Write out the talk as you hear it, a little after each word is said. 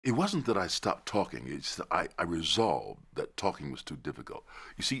It wasn't that I stopped talking. It's that I resolved that talking was too difficult.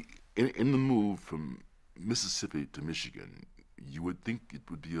 You see, in the move from Mississippi to Michigan, you would think it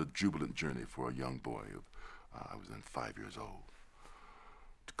would be a jubilant journey for a young boy of, I was then 5 years old,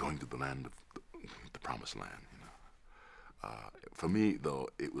 going to the land of the promised land. For me, though,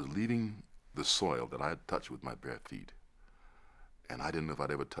 it was leaving the soil that I had touched with my bare feet, and I didn't know if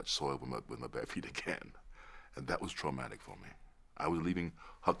I'd ever touch soil with my bare feet again, and that was traumatic for me. I was leaving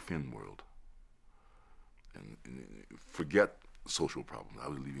Huck Finn world, and forget social problems. I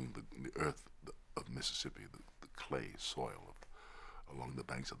was leaving the earth of Mississippi, the clay soil along the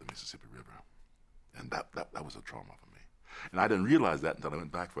banks of the Mississippi River, and that was a trauma for me. And I didn't realize that until I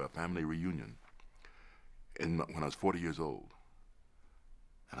went back for a family reunion when I was 40 years old.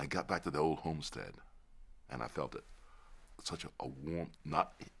 And I got back to the old homestead, and I felt it. Such a warmth,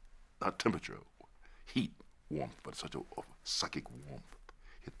 not temperature, heat, warmth, but such a psychic warmth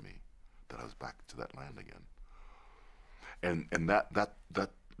hit me that I was back to that land again. And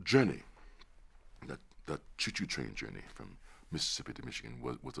that journey, that choo-choo train journey from Mississippi to Michigan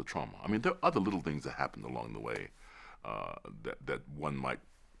was a trauma. I mean, there are other little things that happened along the way that one might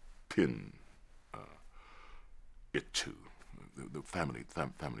pin it to. The family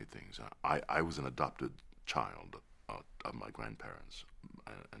things. I was an adopted child of my grandparents,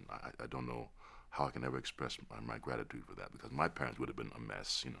 and I don't know how I can ever express my gratitude for that, because my parents would have been a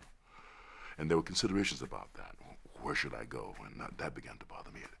mess, And there were considerations about that. Where should I go? And that began to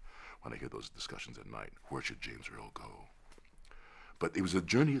bother me when I hear those discussions at night. Where should James Earl go? But it was a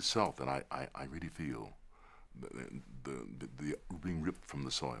journey itself that I really feel the being ripped from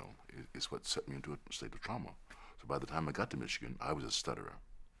the soil is what set me into a state of trauma. So by the time I got to Michigan, I was a stutterer.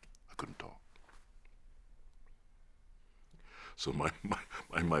 I couldn't talk. So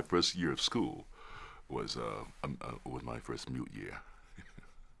my first year of school was my first mute year,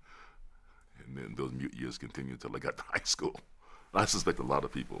 and then those mute years continued until I got to high school. I suspect a lot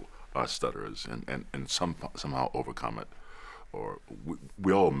of people are stutterers and somehow overcome it, or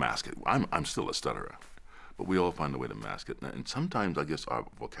we all mask it. I'm still a stutterer, but we all find a way to mask it. And sometimes I guess our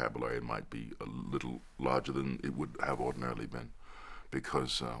vocabulary might be a little larger than it would have ordinarily been,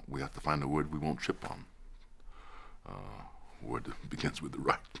 because we have to find a word we won't trip on. Word that begins with the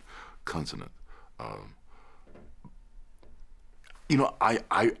right consonant.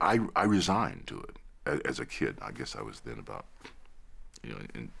 I resigned to it as a kid. I guess I was then about,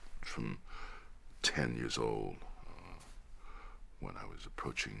 from 10 years old, when I was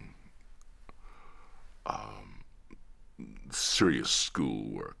approaching serious school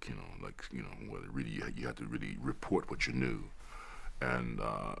work, where really you had to really report what you knew. And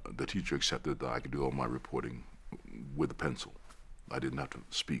the teacher accepted that I could do all my reporting with a pencil. I didn't have to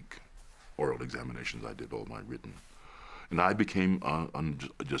speak oral examinations. I did all my written. And I became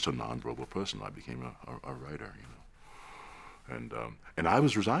just a nonverbal person. I became a writer, And I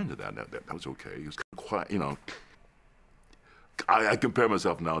was resigned to that. That was okay. It was quite, I compare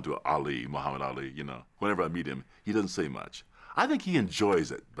myself now to Ali, Muhammad Ali, Whenever I meet him, he doesn't say much. I think he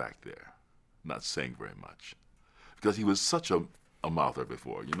enjoys it back there, not saying very much, because he was such a mouther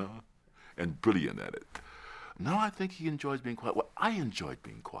before, and brilliant at it. Now I think he enjoys being quiet. Well, I enjoyed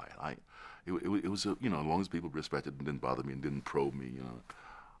being quiet. It was as long as people respected and didn't bother me and didn't probe me,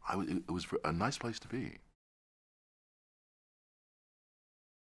 it was a nice place to be.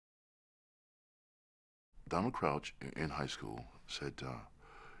 Donald Crouch in high school said,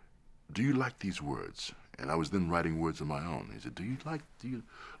 "Do you like these words?" And I was then writing words of my own. He said, "Do you like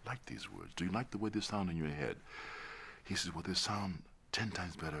these words? Do you like the way they sound in your head?" He said, "Well, they sound 10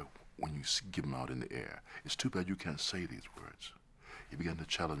 times better when you give them out in the air. It's too bad you can't say these words." He began to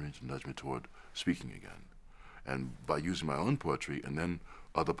challenge me, to nudge me toward speaking again. And by using my own poetry and then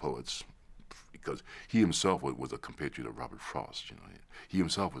other poets, because he himself was a compatriot of Robert Frost, He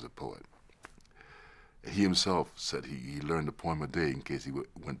himself was a poet. He himself said he learned a poem a day in case he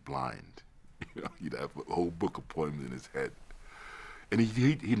went blind. He'd have a whole book of poems in his head. And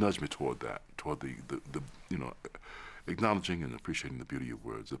he nudged me toward that, toward the acknowledging and appreciating the beauty of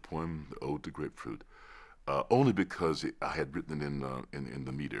words. The poem, the Ode to Grapefruit, only because I had written it in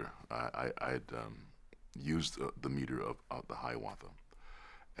the meter. I had used the meter of the Hiawatha.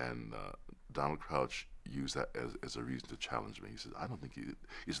 And Donald Crouch used that as a reason to challenge me. He said, "I don't think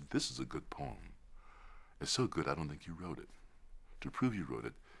he said, this is a good poem. It's so good, I don't think you wrote it. To prove you wrote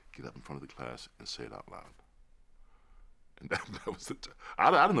it, get up in front of the class and say it out loud." And that was I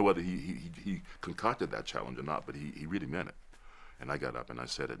don't know whether he concocted that challenge or not, but he really meant it. And I got up and I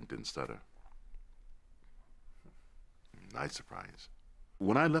said it and didn't stutter. Nice surprise.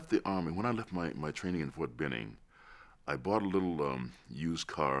 When I left the Army, when I left my training in Fort Benning, I bought a little used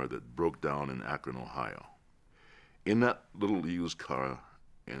car that broke down in Akron, Ohio. In that little used car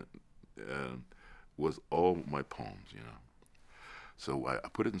uh, was all my poems, you know. So I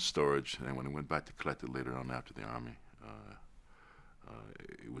put it in storage, and when I went back to collect it later on after the Army,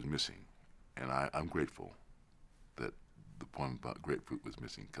 it was missing. And I'm grateful that the poem about grapefruit was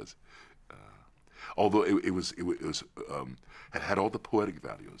missing, because although it was had all the poetic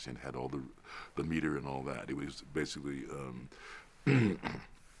values and had all the meter and all that, it was basically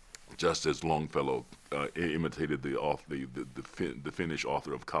just as Longfellow imitated the Finnish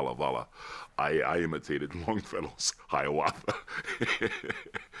author of Kalevala, I imitated Longfellow's Hiawatha,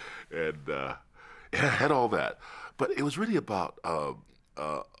 and it had all that. But it was really about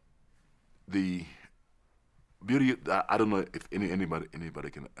the beauty. I don't know if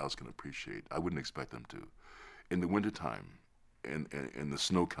anybody else can appreciate. I wouldn't expect them to. In the wintertime, in the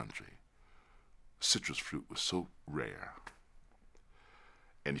snow country, citrus fruit was so rare.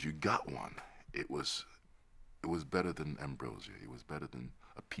 And if you got one, it was better than ambrosia. It was better than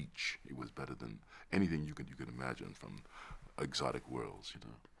a peach. It was better than anything you could imagine from exotic worlds, you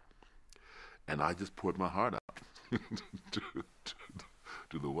know. And I just poured my heart out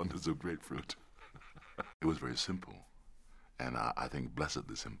to the wonders of grapefruit. It was very simple, and I think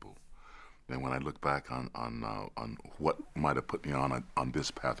blessedly simple. And when I look back on what might have put me on this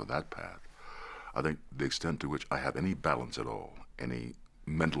path or that path, I think the extent to which I have any balance at all, any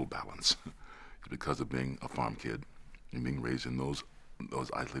mental balance, is because of being a farm kid and being raised in those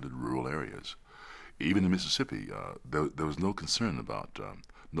isolated rural areas. Even in Mississippi, there was no concern about,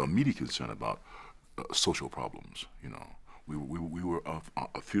 no immediate concern about social problems. You know, we were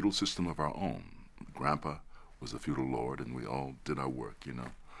a feudal system of our own. Grandpa was a feudal lord, and we all did our work. You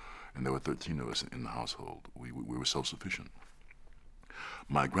know, and there were 13 of us in the household. We were self-sufficient.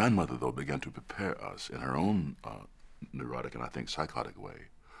 My grandmother, though, began to prepare us in her own neurotic and I think psychotic way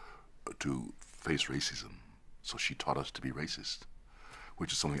to face racism. So she taught us to be racist,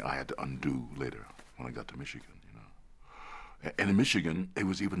 which is something I had to undo later when I got to Michigan, you know. And in Michigan, it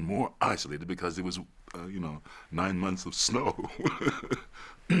was even more isolated because it was, 9 months of snow.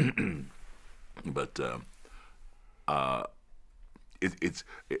 But it's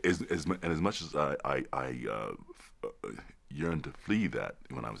as much as I yearned to flee that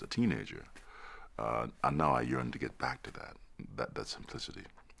when I was a teenager, and now I yearn to get back to that simplicity.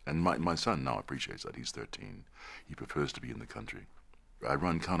 And my son now appreciates that. He's 13. He prefers to be in the country. I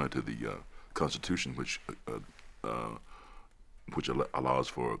run counter to the Constitution, which allows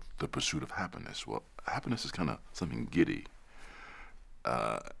for the pursuit of happiness. Well, happiness is kind of something giddy.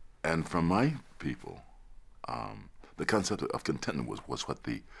 And from my people, the concept of contentment was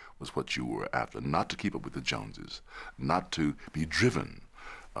what you were after. Not to keep up with the Joneses, not to be driven.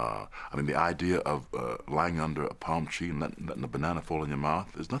 The idea of lying under a palm tree and letting a banana fall in your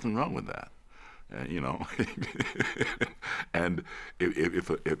mouth, there's nothing wrong with that. You know, and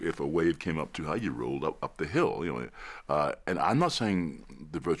if a wave came up too high, you rolled up the hill. You know, and I'm not saying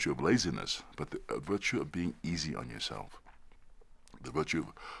the virtue of laziness, but the virtue of being easy on yourself, the virtue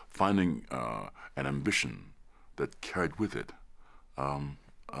of finding an ambition that carried with it a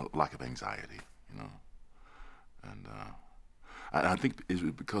lack of anxiety. You know, and I think it's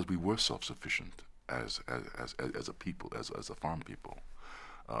because we were self-sufficient as a people, as a farm people.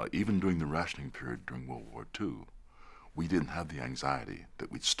 Even during the rationing period during World War II, we didn't have the anxiety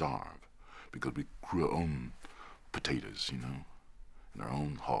that we'd starve because we grew our own potatoes, you know, and our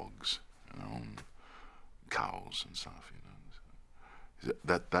own hogs, and our own cows and stuff, you know.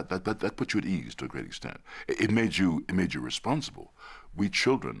 That put you at ease to a great extent. It made you responsible. We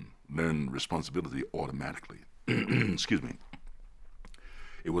children learn responsibility automatically. Excuse me.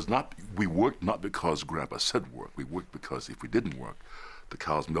 It was not, we worked not because Grandpa said work. We worked because if we didn't work, the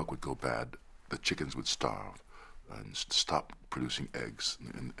cow's milk would go bad, the chickens would starve and stop producing eggs,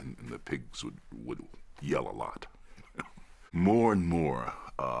 and the pigs would yell a lot. More and more,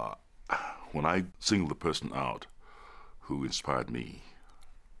 when I single the person out who inspired me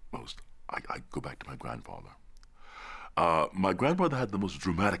most, I go back to my grandfather. My grandmother had the most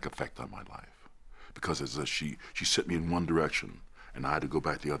dramatic effect on my life because she set me in one direction and I had to go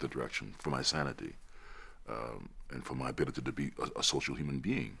back the other direction for my sanity. And for my ability to be a social human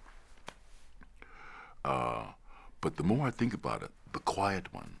being. But the more I think about it, the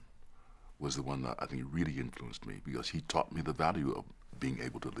quiet one was the one that I think really influenced me because he taught me the value of being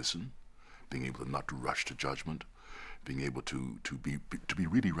able to listen, being able to not to rush to judgment, being able to be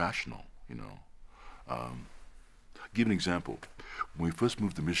really rational, you know. Give an example. When we first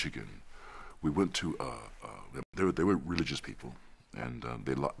moved to Michigan, we went to, they were religious people, and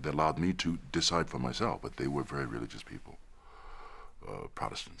they allowed me to decide for myself. But they were very religious people,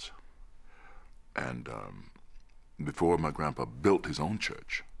 Protestants. And before my grandpa built his own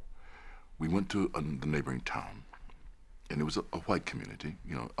church, we went to the neighboring town, and it was a white community,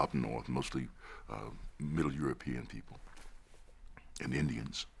 you know, up north, mostly Middle European people and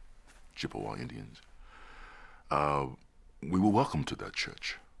Indians, Chippewa Indians. We were welcome to that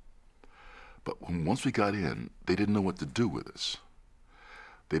church. But once we got in, they didn't know what to do with us.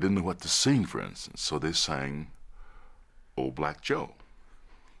 They didn't know what to sing, for instance, so they sang Old Black Joe.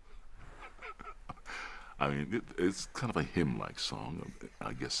 I mean, it's kind of a hymn-like song,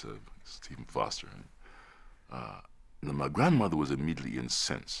 I guess, Stephen Foster. Now my grandmother was immediately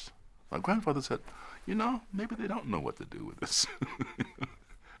incensed. My grandfather said, you know, maybe they don't know what to do with this.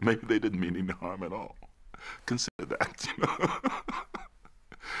 Maybe they didn't mean any harm at all. Consider that, you know.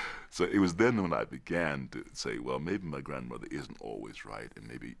 So it was then when I began to say, well, maybe my grandmother isn't always right, and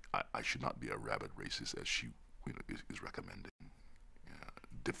maybe I should not be a rabid racist as she, you know, is recommending.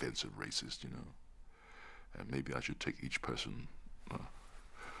 Defensive racist, you know. And maybe I should take each person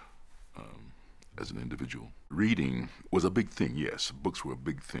as an individual. Reading was a big thing, yes. Books were a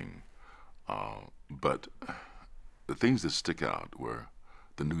big thing. But the things that stick out were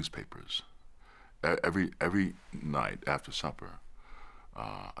the newspapers. Every night after supper,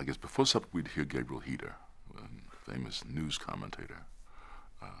 I guess before supper we'd hear Gabriel Heater, a famous news commentator.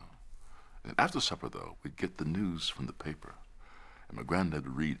 And after supper, though, we'd get the news from the paper. And my granddad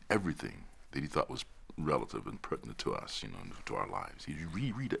would read everything that he thought was relative and pertinent to us, you know, to our lives. He'd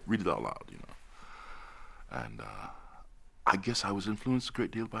read it out loud, you know. And I guess I was influenced a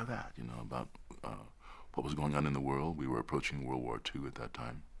great deal by that, you know, about what was going on in the world. We were approaching World War II at that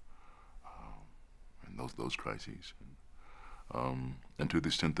time, and those crises. And to the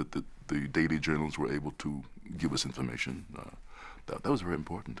extent that the daily journals were able to give us information, that was very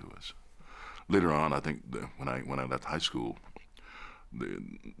important to us. Later on, I think when I left high school,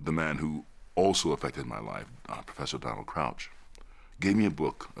 the man who also affected my life, Professor Donald Crouch, gave me a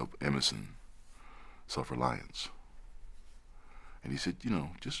book of Emerson, Self-Reliance. And he said, you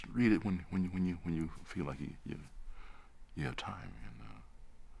know, just read it when you feel like you have time, and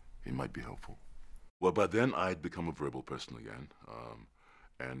it might be helpful. Well, by then I had become a verbal person again,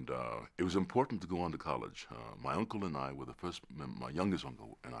 and it was important to go on to college. My uncle and I were the first, my youngest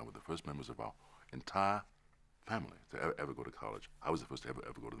uncle and I were the first members of our entire family to ever go to college. I was the first to ever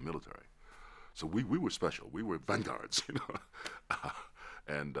go to the military. So we were special. We were vanguards, you know.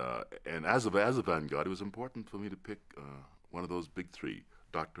 And as a vanguard, it was important for me to pick one of those big three: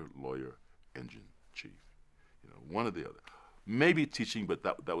 doctor, lawyer, engine chief. You know, one or the other. Maybe teaching, but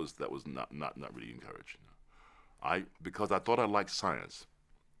that was not really encouraged. You know. Because I thought I liked science,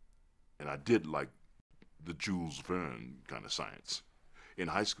 and I did like the Jules Verne kind of science. In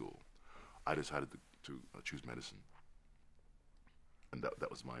high school, I decided to choose medicine. And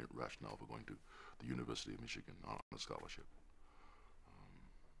that was my rationale for going to the University of Michigan on a scholarship.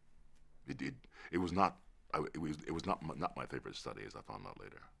 It was not my favorite study, as I found out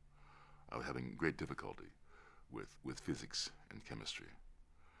later. I was having great difficulty with physics and chemistry.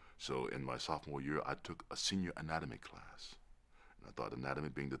 So in my sophomore year, I took a senior anatomy class, and I thought anatomy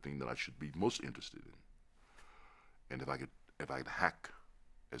being the thing that I should be most interested in. And if I could hack,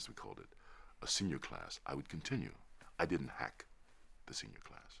 as we called it, a senior class, I would continue. I didn't hack the senior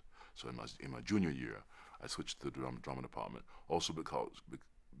class. So in my junior year, I switched to the drama department, also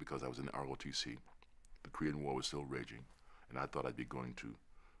because I was in the ROTC. The Korean War was still raging, and I thought I'd be going to,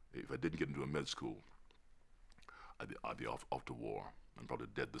 if I didn't get into a med school, I'd be off to war and probably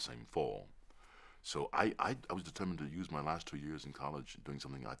dead the same fall. So I was determined to use my last 2 years in college doing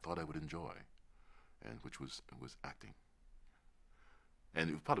something I thought I would enjoy, and which was acting. And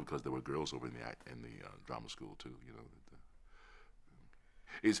it was probably because there were girls over in the drama school too, you know.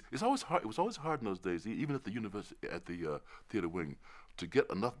 It's always hard. It was always hard in those days, even at the university, at the theater wing, to get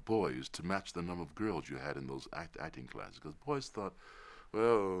enough boys to match the number of girls you had in those acting classes. Because boys thought, well,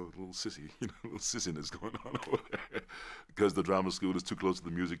 a little sissy, you know, a little sissiness going on over there. Because the drama school is too close to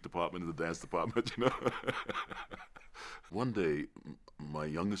the music department and the dance department, you know. One day, my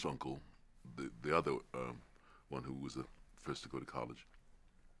youngest uncle, the other one who was the first to go to college,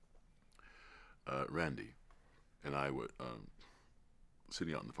 Randy, and I were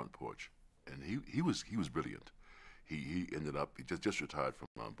sitting out on the front porch, and he was brilliant. He ended up, he just retired from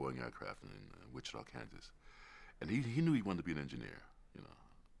Boeing Aircraft in Wichita, Kansas, and he knew he wanted to be an engineer, you know.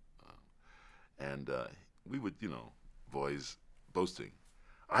 And we would, you know, boys boasting.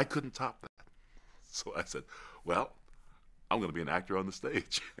 I couldn't top that, so I said, well, I'm going to be an actor on the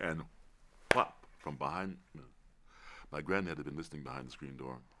stage, and plop from behind. My granddad had been listening behind the screen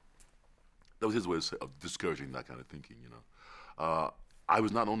door. That was his way of discouraging that kind of thinking, you know. I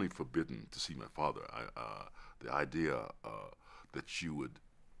was not only forbidden to see my father. The idea that you would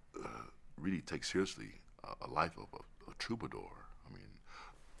really take seriously a life of a troubadour. I mean,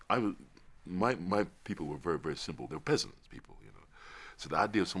 I was my people were very, very simple. They were peasants people, you know. So the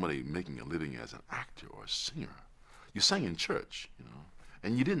idea of somebody making a living as an actor or a singer, you sang in church, you know,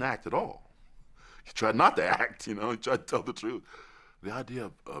 and you didn't act at all. You tried not to act, you know. You tried to tell the truth. The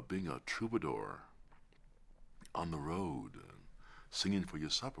idea of being a troubadour on the road, singing for your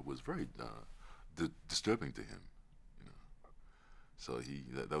supper, was very disturbing to him, you know. So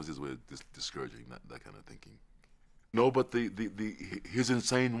that was his way of discouraging that kind of thinking. No, but his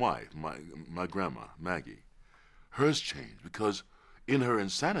insane wife, my grandma Maggie, hers changed because in her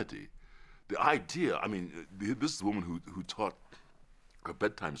insanity, the idea. I mean, this is a woman who taught her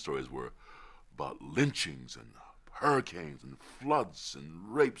bedtime stories were about lynchings and hurricanes and floods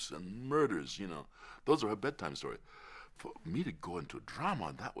and rapes and murders. You know, those are her bedtime stories. For me to go into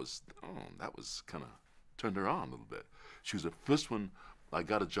drama, that was kind of turned her on a little bit. She was the first one. I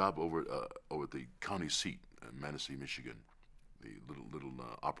got a job over the county seat, Manistee, Michigan, the little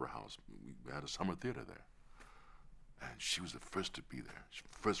opera house. We had a summer theater there, and she was the first to be there,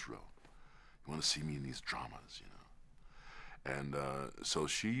 first row. You want to see me in these dramas, you know. And so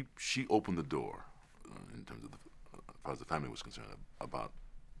she opened the door in terms of as far as the family was concerned about,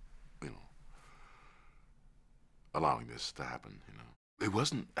 you know, allowing this to happen. You know, it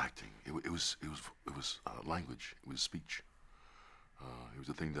wasn't acting. It was language. It was speech. It was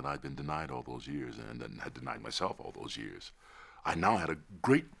a thing that I'd been denied all those years, and had denied myself all those years. I now had a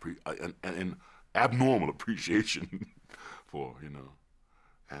great an abnormal appreciation for, you know,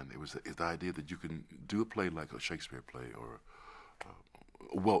 and it's the idea that you can do a play like a Shakespeare play or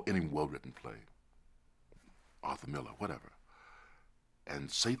any well-written play, Arthur Miller, whatever, and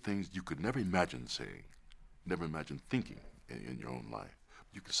say things you could never imagine saying, never imagine thinking in your own life.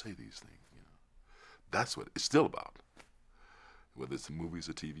 You could say these things, you know. That's what it's still about. Whether it's movies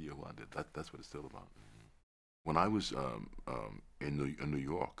or TV or what, that's what it's still about. When I was in New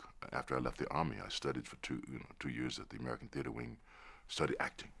York, after I left the Army, I studied for 2 years at the American Theater Wing, studied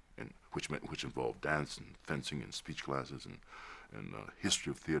acting, and which involved dance and fencing and speech classes and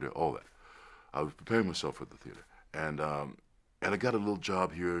history of theater, all that. I was preparing myself for the theater, and I got a little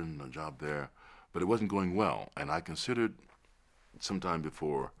job here and a job there, but it wasn't going well, and I considered sometime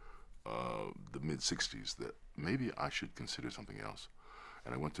before the mid-'60s that maybe I should consider something else.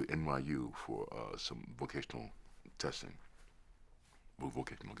 And I went to NYU for some vocational testing,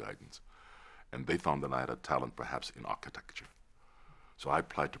 vocational guidance. And they found that I had a talent perhaps in architecture. So I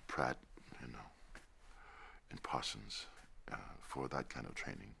applied to Pratt, you know, in Parsons for that kind of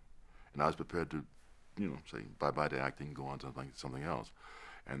training. And I was prepared to, you know, say bye-bye to acting, go on to something else.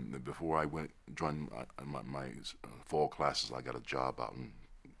 And before I joined my fall classes, I got a job out in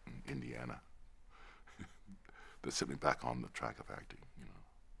Indiana that set me back on the track of acting, you know.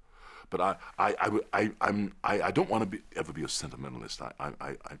 But I don't want to ever be a sentimentalist.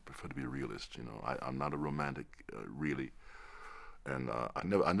 I prefer to be a realist, you know. I'm not a romantic, really, and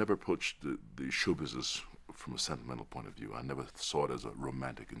I never approached the show business from a sentimental point of view. I never saw it as a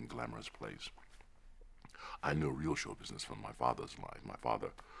romantic and glamorous place. I knew real show business from my father's life. My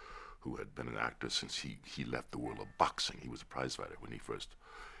father, who had been an actor since he left the world of boxing. He was a prize fighter when he first.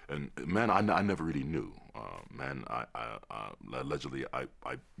 And man, I never really knew. Man, allegedly I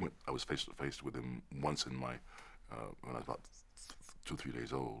was face to face with him once in my when I was about 2 or 3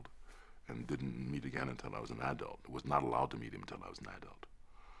 days old, and didn't meet again until I was an adult. I was not allowed to meet him until I was an adult.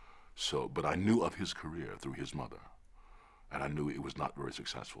 So, but I knew of his career through his mother, and I knew it was not very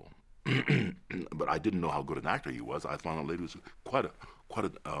successful. But I didn't know how good an actor he was. I found out later he was quite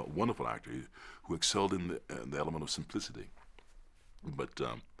a wonderful actor who excelled in the element of simplicity. But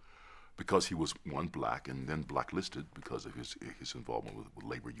because he was black and then blacklisted because of his involvement with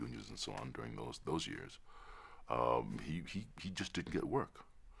labor unions and so on during those years, he just didn't get work.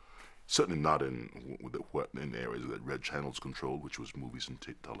 Certainly not in areas that Red Channels controlled, which was movies and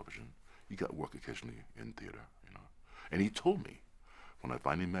television. He got work occasionally in theater, you know. And he told me, when I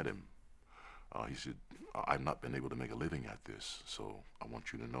finally met him, he said, "I've not been able to make a living at this, so I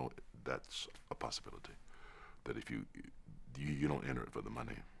want you to know that's a possibility. That if you don't enter it for the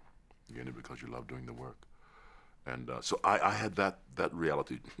money, you enter it because you love doing the work." And so I had that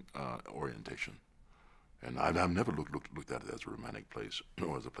reality orientation, and I've never looked at it as a romantic place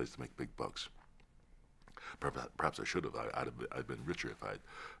or as a place to make big bucks. Perhaps I should have. I'd been richer if I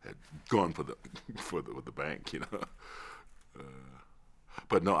had gone for the bank, you know.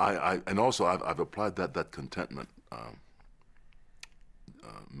 But no, and also I've applied that contentment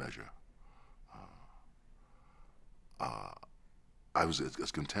measure. Uh, I was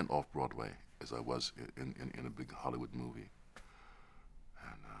as content off Broadway as I was in a big Hollywood movie,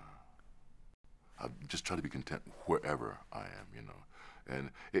 and I just try to be content wherever I am, you know.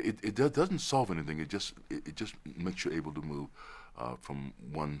 And it doesn't solve anything. It just makes you able to move from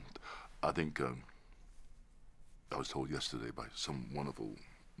one. I think I was told yesterday by some wonderful,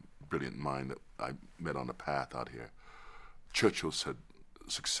 brilliant mind that I met on the path out here. Churchill said,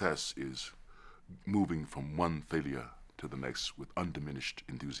 "Success is moving from one failure to the next with undiminished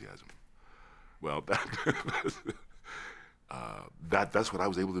enthusiasm." Well, that's what I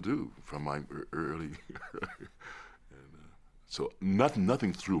was able to do from my early. And, so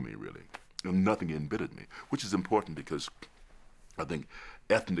nothing threw me really, nothing embittered me, which is important because I think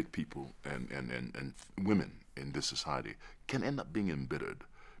ethnic people and women in this society can end up being embittered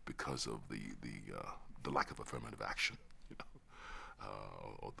because of the lack of affirmative action, you know,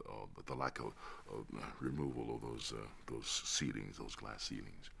 or the lack of removal of those ceilings, those glass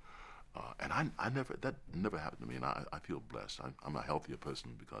ceilings. And that never happened to me, and I feel blessed. I'm a healthier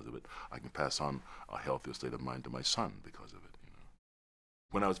person because of it. I can pass on a healthier state of mind to my son because of it. You know,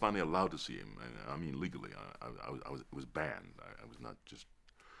 when I was finally allowed to see him, I mean legally, it was banned. I was not just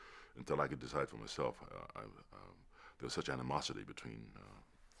until I could decide for myself. There was such animosity between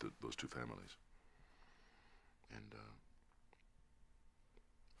those two families, and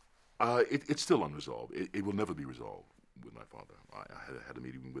it's still unresolved. It will never be resolved with my father. I had a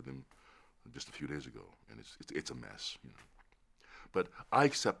meeting with him just a few days ago, and it's a mess, you know. But I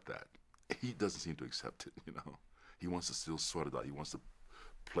accept that. He doesn't seem to accept it, you know. He wants to still sort it out. He wants to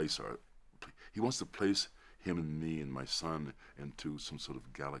place him and me and my son into some sort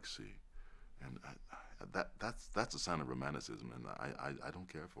of galaxy, and that's a sign of romanticism, and I don't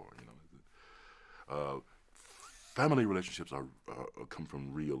care for it, you know. Family relationships come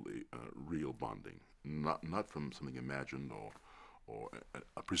from real bonding, not from something imagined or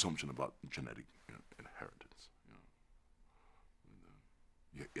a presumption about genetic inheritance. You know,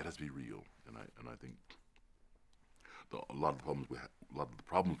 and, it has to be real, and I think a lot of the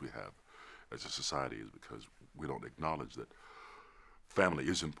problems we have as a society is because we don't acknowledge that family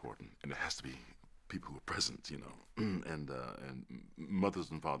is important, and it has to be people who are present, you know, and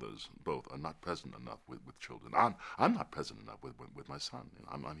mothers and fathers both are not present enough with children. I'm not present enough with my son. You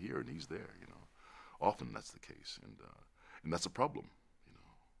know, I'm here and he's there. You know, often that's the case, and that's a problem. You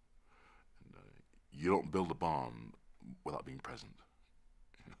know, and you don't build a bond without being present.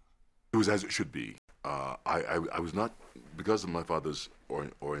 It was as it should be. I was not, because of my father's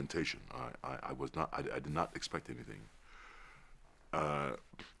orientation. I was not. I did not expect anything.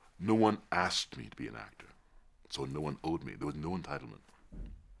 No one asked me to be an actor, so no one owed me. There was no entitlement.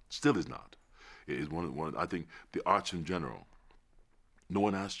 Still is not. It is one. I think the arts in general. No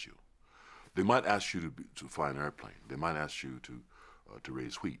one asked you. They might ask you to fly an airplane. They might ask you to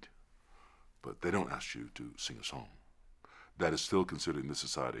raise wheat, but they don't ask you to sing a song. That is still considered in this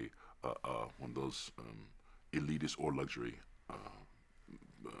society one of those elitist or luxury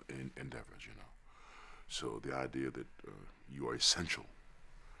endeavors. You know. So the idea that you are essential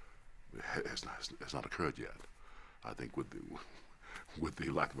has not occurred yet. I think with the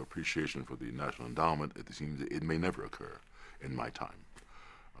lack of appreciation for the national endowment, it seems it may never occur in my time.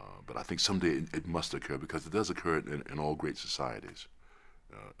 But I think someday it must occur, because it does occur in all great societies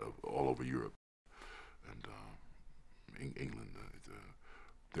all over Europe and England.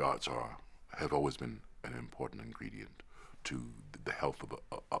 The arts have always been an important ingredient to the health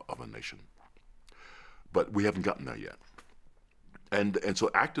of a nation. But we haven't gotten there yet. And so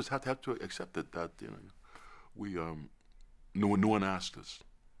actors have to accept that you know, we no one asked us.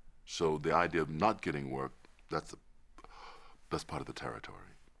 So the idea of not getting work, that's part of the territory.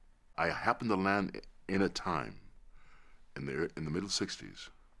 I happened to land in a time in the middle '60s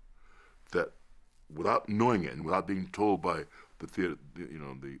that, without knowing it and without being told by the theater, you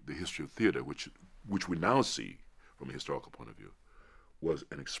know, the history of theater, which we now see from a historical point of view, was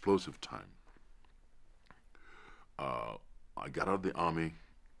an explosive time. I got out of the Army.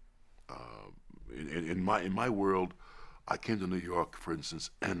 In my world, I came to New York, for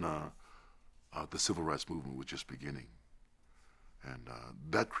instance, and the Civil Rights Movement was just beginning, and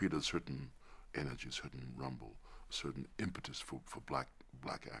that created a certain energy, a certain rumble, a certain impetus for black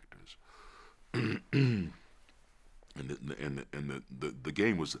actors. And the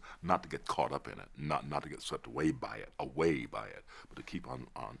game was not to get caught up in it, not to get swept away by it, but to keep on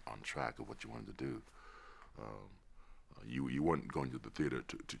track of what you wanted to do. You weren't going to the theater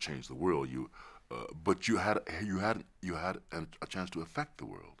to change the world. But you had a chance to affect the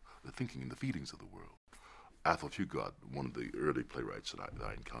world, the thinking and the feelings of the world. Athol Fugard, one of the early playwrights that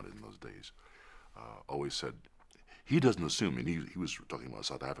I encountered in those days, always said he doesn't assume, and he was talking about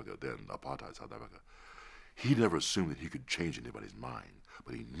South Africa then, apartheid South Africa. He never assumed that he could change anybody's mind,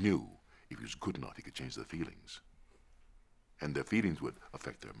 but he knew if he was good enough, he could change their feelings. And their feelings would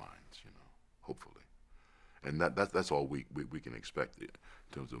affect their minds, you know, hopefully. And that's all we can expect in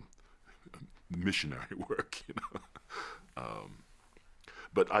terms of missionary work, you know.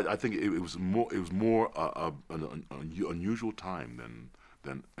 But I think it was more an unusual time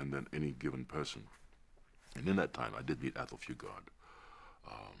than any given person. And in that time, I did meet Athol Fugard,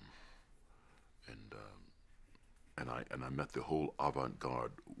 and I met the whole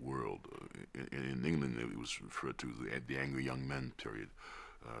avant-garde world. In England, it was referred to as the angry young men period.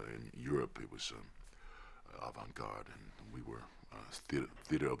 In Europe, it was avant-garde, and we were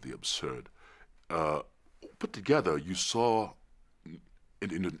theater of the absurd. Put together, you saw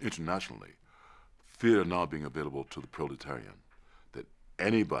internationally theater now being available to the proletarian, that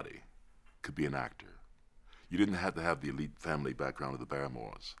anybody could be an actor. You didn't have to have the elite family background of the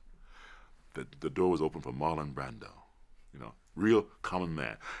Barrymores. The door was open for Marlon Brando, you know, real common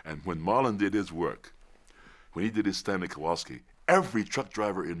man. And when Marlon did his work, when he did his Stanley Kowalski, every truck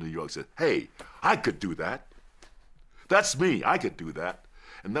driver in New York said, "Hey, I could do that. That's me. I could do that."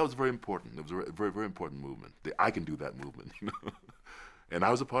 And that was very important. It was a very, very important movement. The "I can do that" movement, you know. And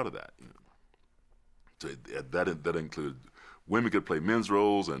I was a part of that. You know. So that included women could play men's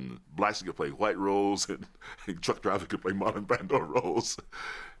roles, and blacks could play white roles, and truck drivers could play Marlon Brando roles.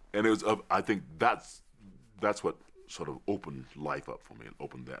 And it was, I think that's what sort of opened life up for me, and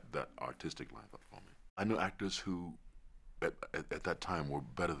opened that artistic life up for me. I know actors who, at that time, were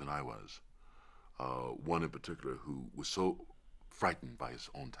better than I was. One in particular who was so frightened by his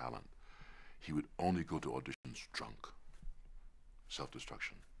own talent, he would only go to auditions drunk.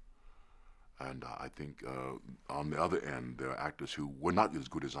 Self-destruction. And I think on the other end, there are actors who were not as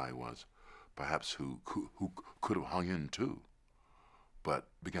good as I was, perhaps who could have hung in too, but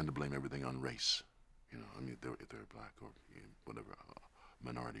began to blame everything on race. You know, I mean, if they're black or whatever,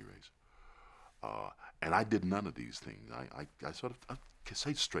 minority race. And I did none of these things. I sort of, I can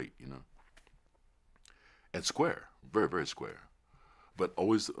say straight, you know, and square, very, very square, but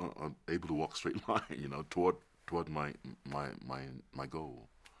always able to walk a straight line, you know, toward my goal.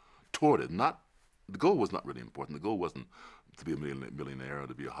 Toward it, not, the goal was not really important. The goal wasn't to be a millionaire or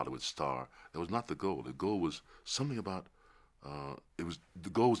to be a Hollywood star. That was not the goal. The goal was something about, the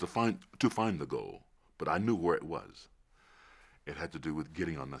goal was to find the goal, but I knew where it was. It had to do with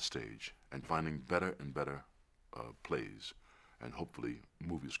getting on that stage and finding better and better plays, and hopefully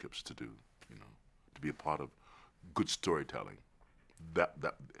movie scripts to do, you know, to be a part of good storytelling.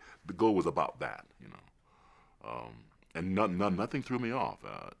 The goal was about that, you know. And nothing threw me off,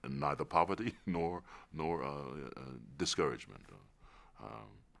 neither poverty nor discouragement.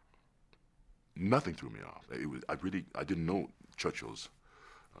 Nothing threw me off. I didn't know Churchill's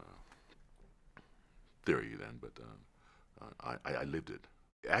theory then, but I lived it.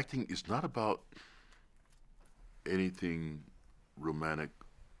 Acting is not about anything romantic,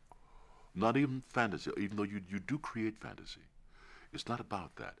 not even fantasy, even though you do create fantasy. It's not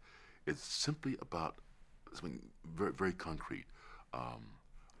about that. It's simply about something very, very concrete.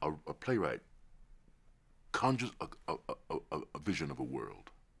 A playwright conjures a vision of a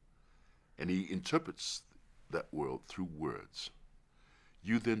world, and he interprets that world through words.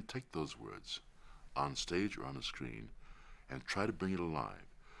 You then take those words on stage or on the screen and try to bring it alive.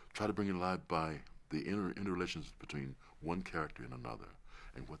 Try to bring it alive by the interrelations between one character and another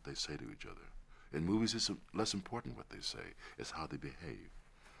and what they say to each other. In movies, it's less important what they say, it's how they behave.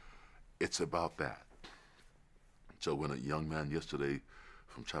 It's about that. So when a young man yesterday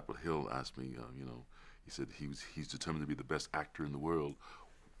from Chapel Hill asked me, you know, he said he's determined to be the best actor in the world,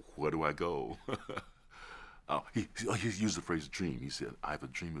 where do I go? He used the phrase dream. He said, I have a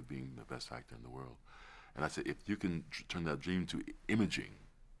dream of being the best actor in the world. And I said, if you can turn that dream to imaging,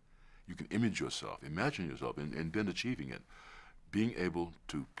 you can image yourself, imagine yourself, and then achieving it, being able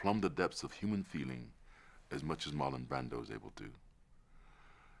to plumb the depths of human feeling as much as Marlon Brando is able to.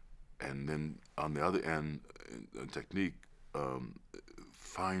 And then on the other end, technique,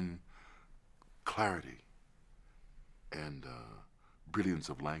 find clarity and brilliance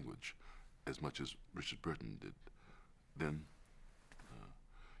of language as much as Richard Burton did, then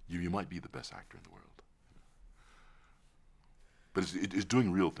you might be the best actor in the world. But it's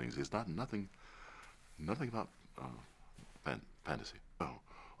doing real things. It's nothing about fantasy.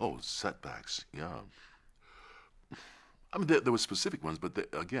 Oh, setbacks. Yeah. I mean, there were specific ones, but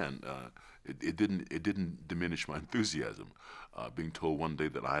again, it didn't diminish my enthusiasm. Being told one day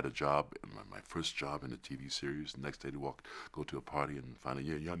that I had a job, my first job in a TV series. The next day to go to a party and find out,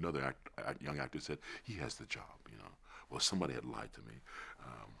 yeah, another young actor said he has the job. You know, well, somebody had lied to me.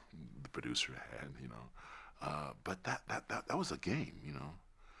 The producer had, you know. But that was a game, you know.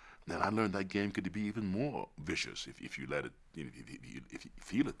 And I learned that game could be even more vicious if you let it, you know, if you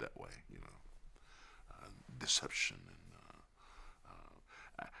feel it that way, you know. Deception and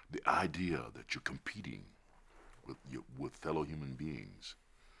the idea that you're competing with fellow human beings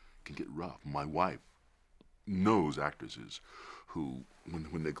can get rough. My wife knows actresses who,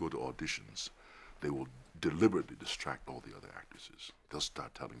 when they go to auditions, they will deliberately distract all the other actresses. They'll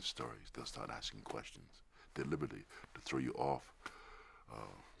start telling stories. They'll start asking questions deliberately to throw you off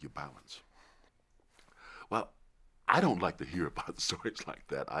your balance. Well, I don't like to hear about stories like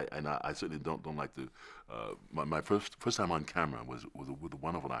that. I certainly don't like to. My first time on camera was with a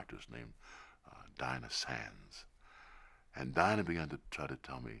wonderful actress named Diana Sands, and Diana began to try to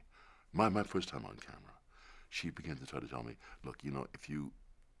tell me my first time on camera. She began to try to tell me, look, you know, if you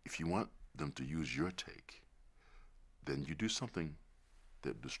want them to use your take, then you do something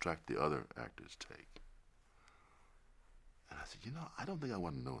that distract the other actors' take. And I said, you know, I don't think I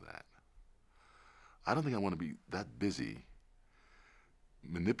want to know that. I don't think I want to be that busy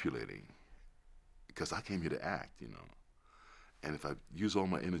manipulating, because I came here to act, you know. And if I use all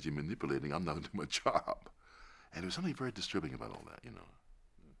my energy manipulating, I'm not going to do my job. And there was something very disturbing about all that, you know.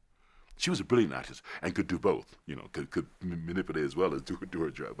 She was a brilliant actress and could do both, you know, could manipulate as well as do her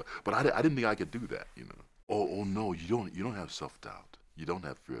job. But I didn't think I could do that, you know. Oh no, you don't have self-doubt. You don't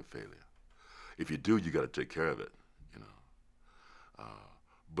have fear of failure. If you do, you got to take care of it, you know.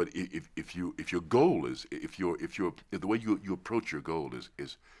 But if your goal is if the way you approach your goal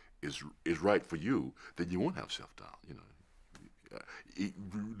is right for you, then you won't have self-doubt, you know.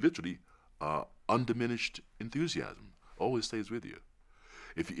 Literally, undiminished enthusiasm always stays with you.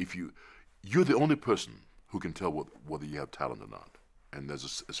 If you're the only person who can tell whether you have talent or not, and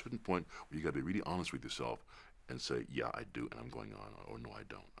there's a certain point where you got to be really honest with yourself and say, yeah, I do, and I'm going on, or no, I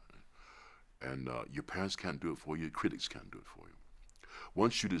don't. And your parents can't do it for you, critics can't do it for you.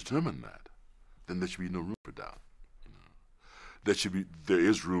 Once you determine that, then there should be no room for doubt. You know? There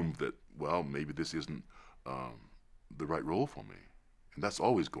is room that, well, maybe this isn't the right role for me, and that's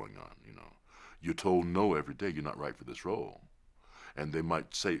always going on. You know, you're told no every day. You're not right for this role, and they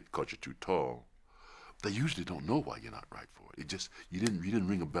might say because you're too tall. They usually don't know why you're not right for it. It just you didn't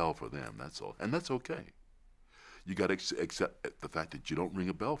ring a bell for them. That's all, and that's okay. You got to accept the fact that you don't ring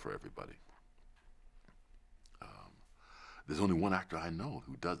a bell for everybody. There's only one actor I know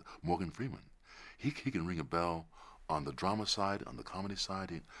who does, Morgan Freeman. He can ring a bell on the drama side, on the comedy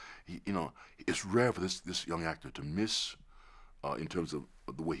side. You know, it's rare for this young actor to miss in terms of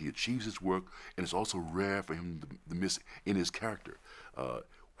the way he achieves his work, and it's also rare for him to miss in his character.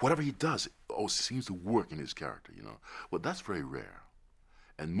 Whatever he does, seems to work in his character. You know, well, that's very rare,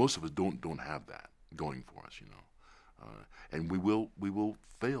 and most of us don't have that going for us. You know, and we will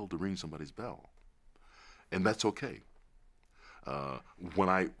fail to ring somebody's bell, and that's okay. When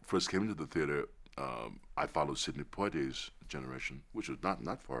I first came into the theater, I followed Sidney Poitier's generation, which was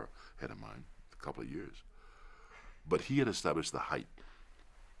not far ahead of mine, a couple of years. But he had established the height.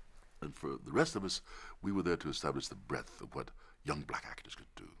 And for the rest of us, we were there to establish the breadth of what young black actors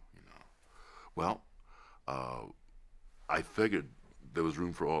could do, you know. Well, I figured there was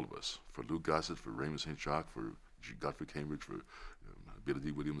room for all of us, for Lou Gossett, for Raymond St. Jacques, for Godfrey Cambridge, for Billy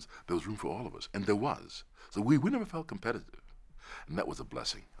D. Williams. There was room for all of us, and there was. So we never felt competitive. And that was a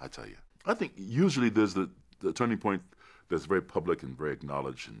blessing, I tell you. I think usually there's the turning point that's very public and very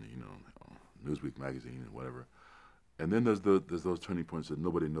acknowledged in, you know, Newsweek magazine and whatever. And then there's those turning points that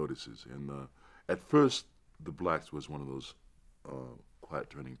nobody notices. And at first, The Blacks was one of those quiet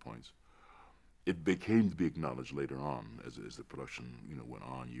turning points. It became to be acknowledged later on as the production, you know, went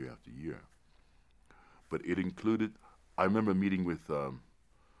on year after year. But it included, I remember meeting with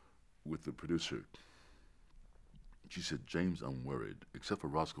the producer. She said, James, I'm worried. Except for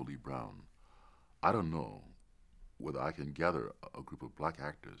Roscoe Lee Brown, I don't know whether I can gather a group of black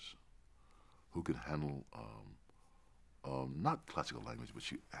actors who can handle not classical language, but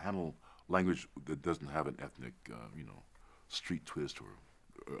handle language that doesn't have an ethnic, you know, street twist or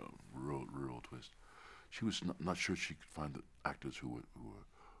rural twist. She was not sure she could find the actors who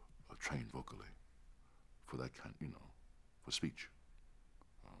were trained vocally for that kind, you know, for speech.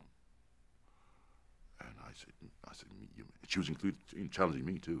 And I said, she was challenging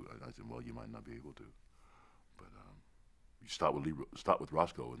me too. I said, well, you might not be able to, but you start with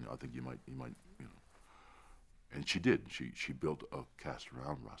Roscoe, and I think you might, you know. And she did. She built a cast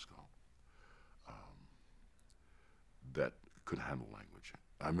around Roscoe that could handle language.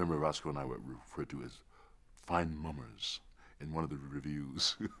 I remember Roscoe and I were referred to as fine mummers in one of the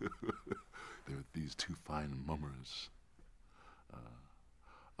reviews. There were these two fine mummers.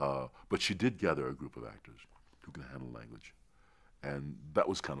 But she did gather a group of actors who can handle language. And that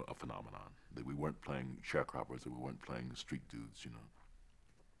was kind of a phenomenon, that we weren't playing sharecroppers, that we weren't playing street dudes, you know.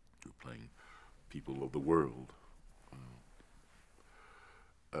 We were playing people of the world.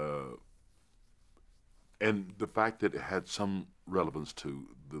 And the fact that it had some relevance to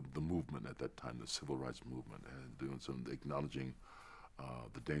the movement at that time, the civil rights movement, and doing some acknowledging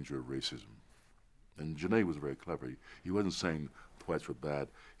the danger of racism. And Jame was very clever. He wasn't saying the whites were bad.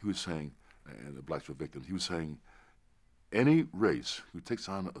 He was saying, and the blacks were victims. He was saying, any race who takes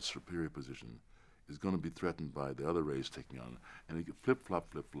on a superior position is going to be threatened by the other race taking on, and he could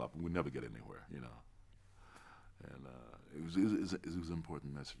flip-flop, and we never get anywhere, you know. And it was an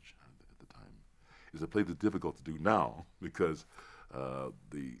important message at the time. It's a play that's difficult to do now because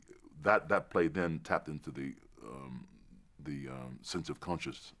that play then tapped into the sense of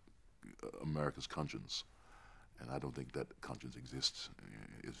conscious, America's conscience, and I don't think that conscience exists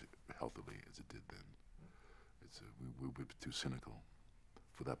as healthily as it did then. We would be too cynical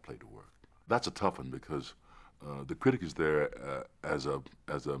for that play to work. That's a tough one because the critic is there as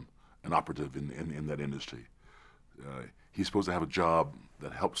an operative in that industry. He's supposed to have a job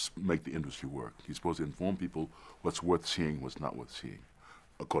that helps make the industry work. He's supposed to inform people what's worth seeing, what's not worth seeing,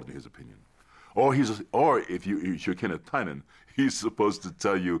 according to his opinion. Or if you're Kenneth Tynan, he's supposed to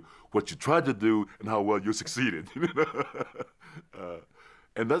tell you what you tried to do and how well you succeeded.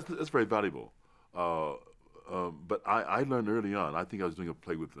 And that's very valuable. But I learned early on. I think I was doing a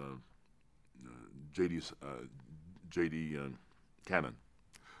play with J.D. Cannon,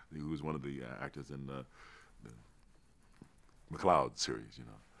 who was one of the actors in the McLeod series, you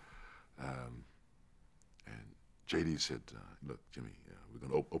know. And J.D. said, "Look, Jimmy, we're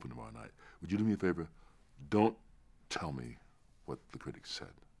going to open tomorrow night. Would you do me a favor? Don't tell me what the critics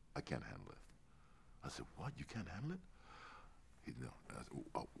said. I can't handle it." I said, "What? You can't handle it?" He, no. I said,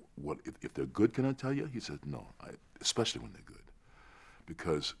 "Oh, what? If they're good, can I tell you?" He said, "No, especially when they're good,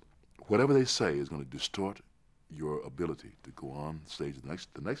 because whatever they say is going to distort your ability to go on stage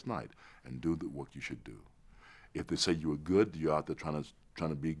the next night and do the work you should do. If they say you were good, you're out there trying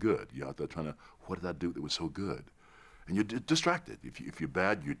to be good. You're out there trying to, what did I do that was so good? And you're distracted. If you're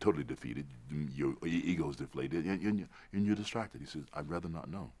bad, you're totally defeated. Your ego's deflated, and you're distracted." He says, "I'd rather not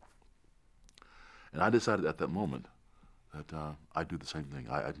know." And I decided at that moment that I'd do the same thing.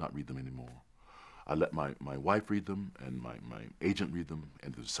 I'd not read them anymore. I let my wife read them and my agent read them,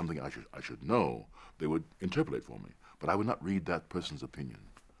 and if there's something I should know, they would interpolate for me. But I would not read that person's opinion.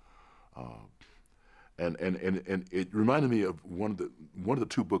 And it reminded me of one of the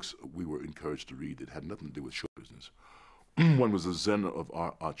two books we were encouraged to read that had nothing to do with show business. One was the Zen of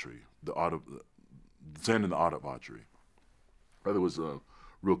Archery, Zen and the Art of Archery. The other was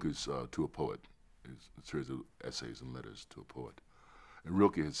Rilke's To a Poet, his series of essays and letters to a poet. And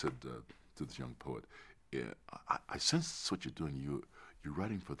Rilke had said to this young poet, I sense what you're doing. You're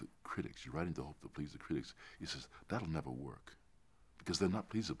writing for the critics. You're writing to hope to please the critics. He says, that'll never work because they're not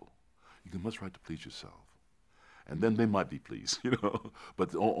pleasable. You must write to please yourself. And then they might be pleased, you know,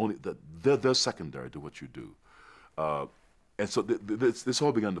 but only they're secondary to what you do. And so this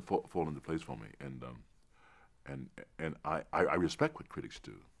all began to fall into place for me. And I respect what critics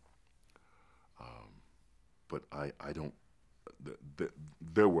do. But I don't,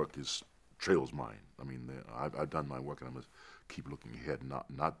 their work trails mine. I mean, I've done my work and I must keep looking ahead,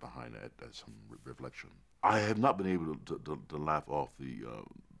 not behind at some reflection. I have not been able to laugh off the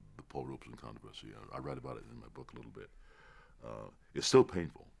Paul Robeson controversy. I write about it in my book a little bit. It's still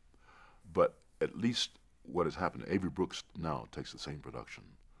painful, but at least what has happened, Avery Brooks now takes the same production,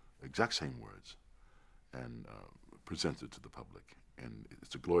 exact same words, and presents it to the public. And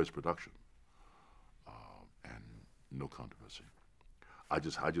it's a glorious production, and no controversy. I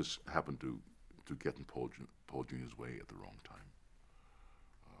just happened to get in Paul Jr.'s way at the wrong time,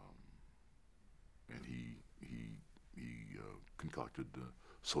 and he concocted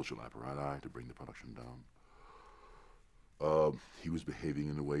social apparatus to bring the production down. He was behaving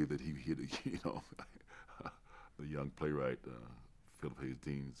in a way that he you know, the young playwright Philip Hayes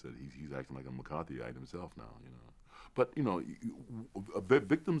Dean said he's acting like a McCarthyite himself now, you know. But you know,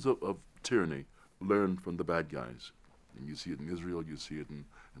 victims of tyranny learn from the bad guys, and you see it in Israel, you see it in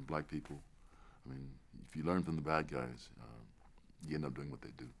black people. I mean, if you learn from the bad guys, you end up doing what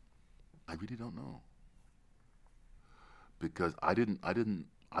they do. I really don't know, because I didn't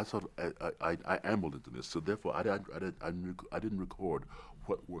I sort of I ambled into this, so therefore I didn't record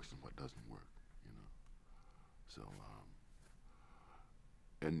what works and what doesn't work, you know. So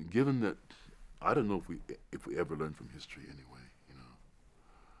and given that I don't know if we ever learn from history anyway, you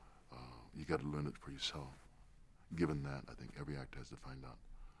know, you got to learn it for yourself. Given that, I think every actor has to find out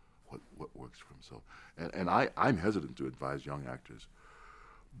what works for himself. And I'm hesitant to advise young actors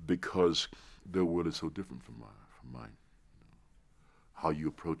because their world is so different from mine. How you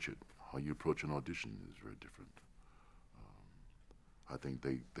approach it, how you approach an audition is very different. I think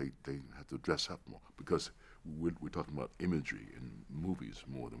they have to dress up more because we're talking about imagery in movies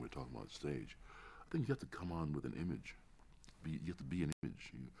more than we're talking about stage. I think you have to come on with an image. You have to be an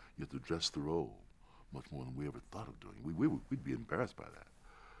image. You have to dress the role much more than we ever thought of doing. We'd be embarrassed by that,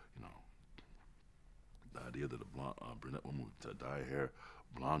 you know. The idea that a blonde, brunette woman with dye hair,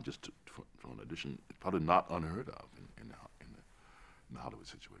 blonde just for an audition, is probably not unheard of in the Hollywood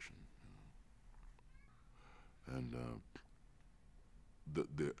situation. You know. And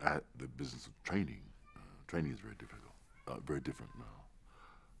the business of training is very difficult, very different now.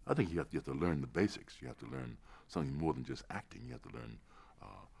 I think you have to learn the basics. You have to learn something more than just acting. You have to learn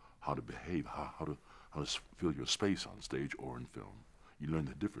how to behave, how to fill your space on stage or in film. You learn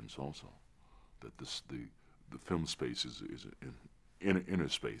the difference also. That the film space is an inner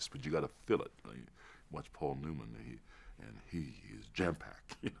space, but you got to fill it. Like, watch Paul Newman, he is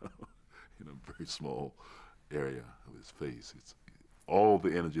jam-packed, you know, in a very small area of his face. It's all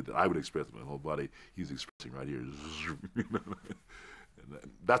the energy that I would express in my whole body, he's expressing right here. You know?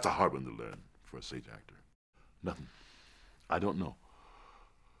 And that's a hard one to learn for a stage actor. Nothing. I don't know.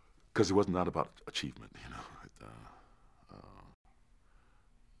 Because it was not about achievement, you know.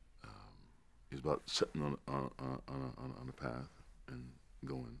 It's about sitting on a path and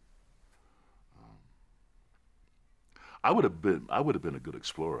going. I would have been a good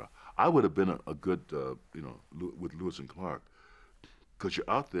explorer. I would have been a good, you know, with Lewis and Clark, because you're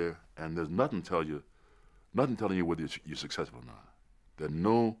out there and there's nothing telling you whether you're successful or not. There are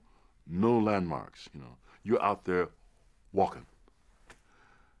no landmarks. You know, you're out there walking.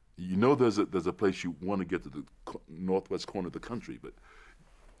 You know, there's a place you want to get to the northwest corner of the country, but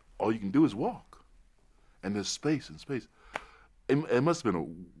all you can do is walk, and there's space and space. It must have been a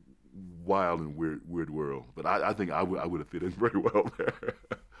wild and weird world, but I think I would have fit in very well there.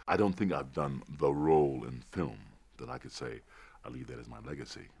 I don't think I've done the role in film that I could say I leave that as my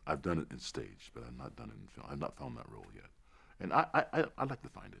legacy. I've done it in stage, but I've not done it in film. I've not found that role yet, and I'd like to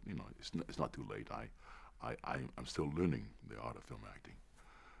find it. You know, it's not too late. I'm still learning the art of film acting,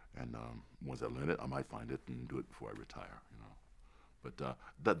 and once I learn it, I might find it and do it before I retire. You know,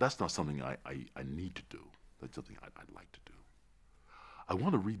 but that's not something I need to do. That's something I'd like to do. I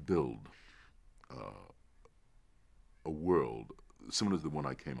want to rebuild a world similar to the one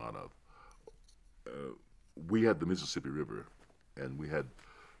I came out of. We had the Mississippi River, and we had,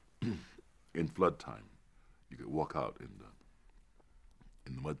 in flood time, you could walk out in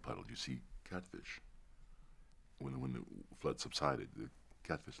the mud puddle. You see catfish. When the flood subsided, the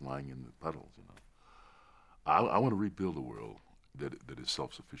catfish lying in the puddles. You know, I want to rebuild a world that is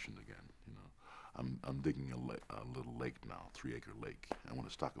self-sufficient again. You know, I'm digging a little lake now, 3-acre lake. I want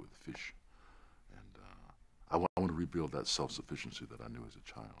to stock it with fish, and I want to rebuild that self-sufficiency that I knew as a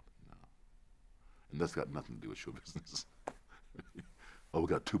child. You know, and that's got nothing to do with show business. Oh, we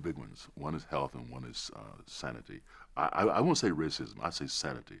got two big ones. One is health, and one is sanity. I won't say racism. I say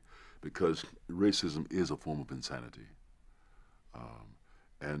sanity, because racism is a form of insanity,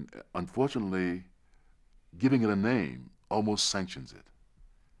 and unfortunately, giving it a name almost sanctions it.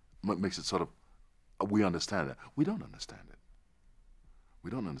 Makes it sort of, we understand that. We don't understand it.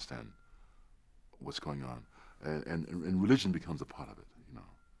 We don't understand what's going on, and religion becomes a part of it, you know,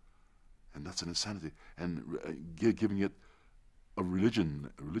 and that's an insanity. And giving it a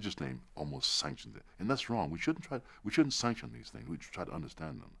religious name almost sanctions it, and that's wrong. We shouldn't sanction these things. We should try to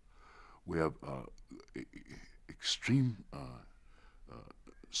understand them. We have extreme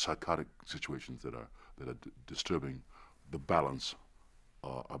psychotic situations that are disturbing the balance,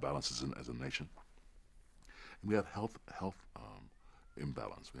 our balances as a nation. And we have health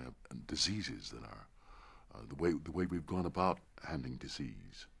imbalance. We have diseases that are the way we've gone about handling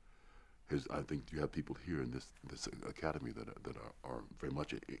disease. I think you have people here in this academy that are very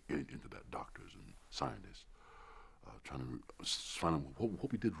much into that, doctors and scientists, trying to find out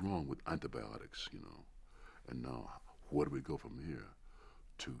what we did wrong with antibiotics, you know, and now where do we go from here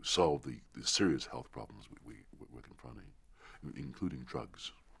to solve the serious health problems we're confronting, including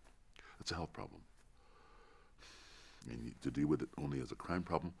drugs. It's a health problem. And to deal with it only as a crime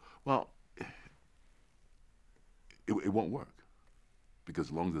problem, well, it won't work. because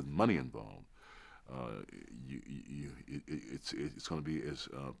as long as there's money involved, it's going to be as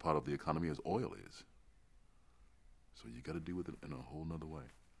part of the economy as oil is. So you got to deal with it in a whole nother way.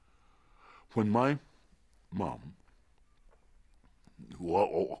 When my mom,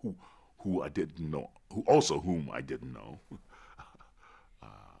 who I didn't know, whom I didn't know,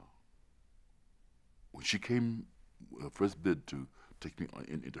 when she came, first bid to take me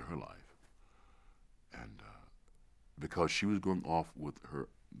into her life, and because she was going off with her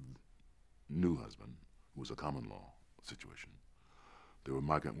new husband, who was a common law situation, there were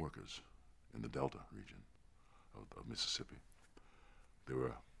migrant workers in the Delta region of Mississippi. There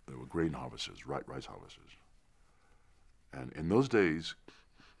were grain harvesters, rice harvesters. And in those days,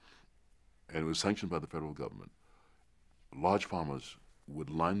 and it was sanctioned by the federal government, large farmers would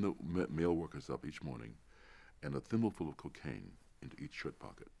line the male workers up each morning and a thimbleful of cocaine into each shirt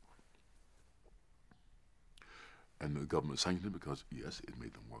pocket. And the government sanctioned it because, yes, it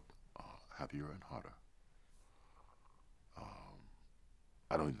made them work happier and harder.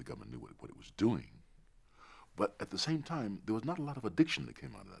 I don't think the government knew what it was doing. But at the same time, there was not a lot of addiction that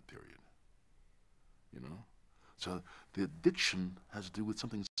came out of that period. You know? So the addiction has to do with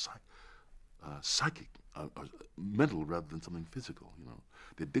something psychic, mental rather than something physical, you know.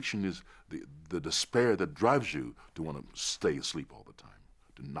 The addiction is the despair that drives you to want to stay asleep all the time,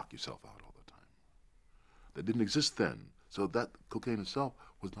 to knock yourself out all the time. That didn't exist then. So that cocaine itself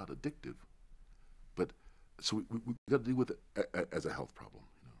was not addictive. But so we got to deal with it as a health problem,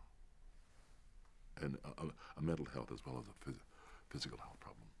 you know, and a mental health as well as a physical health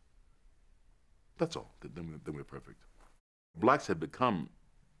problem. That's all. Then we're perfect. Blacks had become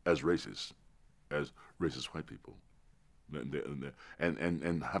as racist white people,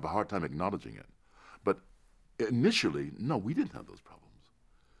 and have a hard time acknowledging it. But initially, no, we didn't have those problems.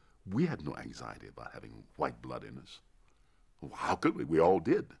 We had no anxiety about having white blood in us. How could we? We all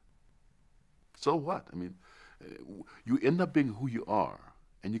did. So what? I mean, you end up being who you are,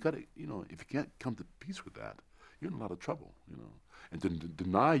 and you got to, you know, if you can't come to peace with that, you're in a lot of trouble, you know. And to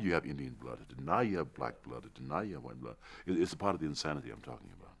deny you have Indian blood, to deny you have black blood, to deny you have white blood, it's a part of the insanity I'm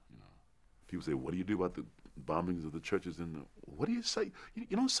talking about, you know. People say, what do you do about the bombings of the churches? What do you say?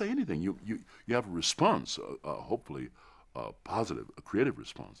 You don't say anything. You have a response, hopefully positive, a creative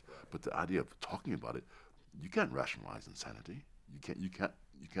response. But the idea of talking about it, you can't rationalize insanity. You can't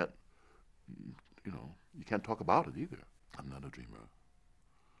talk about it either. I'm not a dreamer.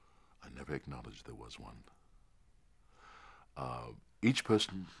 I never acknowledged there was one. Each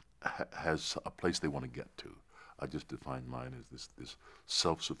person has a place they want to get to. I just define mine as this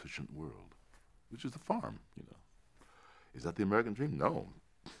self-sufficient world, which is the farm, you know. Is that the American dream? No.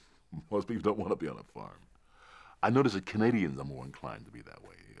 Most people don't want to be on a farm. I notice that Canadians are more inclined to be that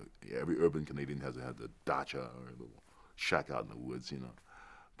way. Every urban Canadian has a dacha or a little shack out in the woods, you know.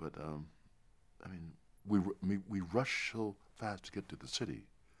 But, I mean, we rush so fast to get to the city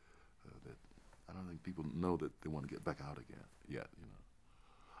that I don't think people know that they want to get back out again yet, you know.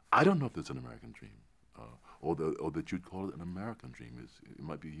 I don't know if there's an American dream, or that you'd call it an American dream. It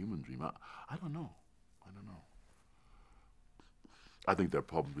might be a human dream. I don't know. I don't know. I think there are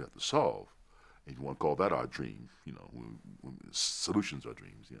problems we have to solve. If you want to call that our dream, you know, solutions are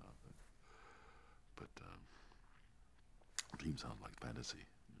dreams, yeah. But dreams sound like fantasy.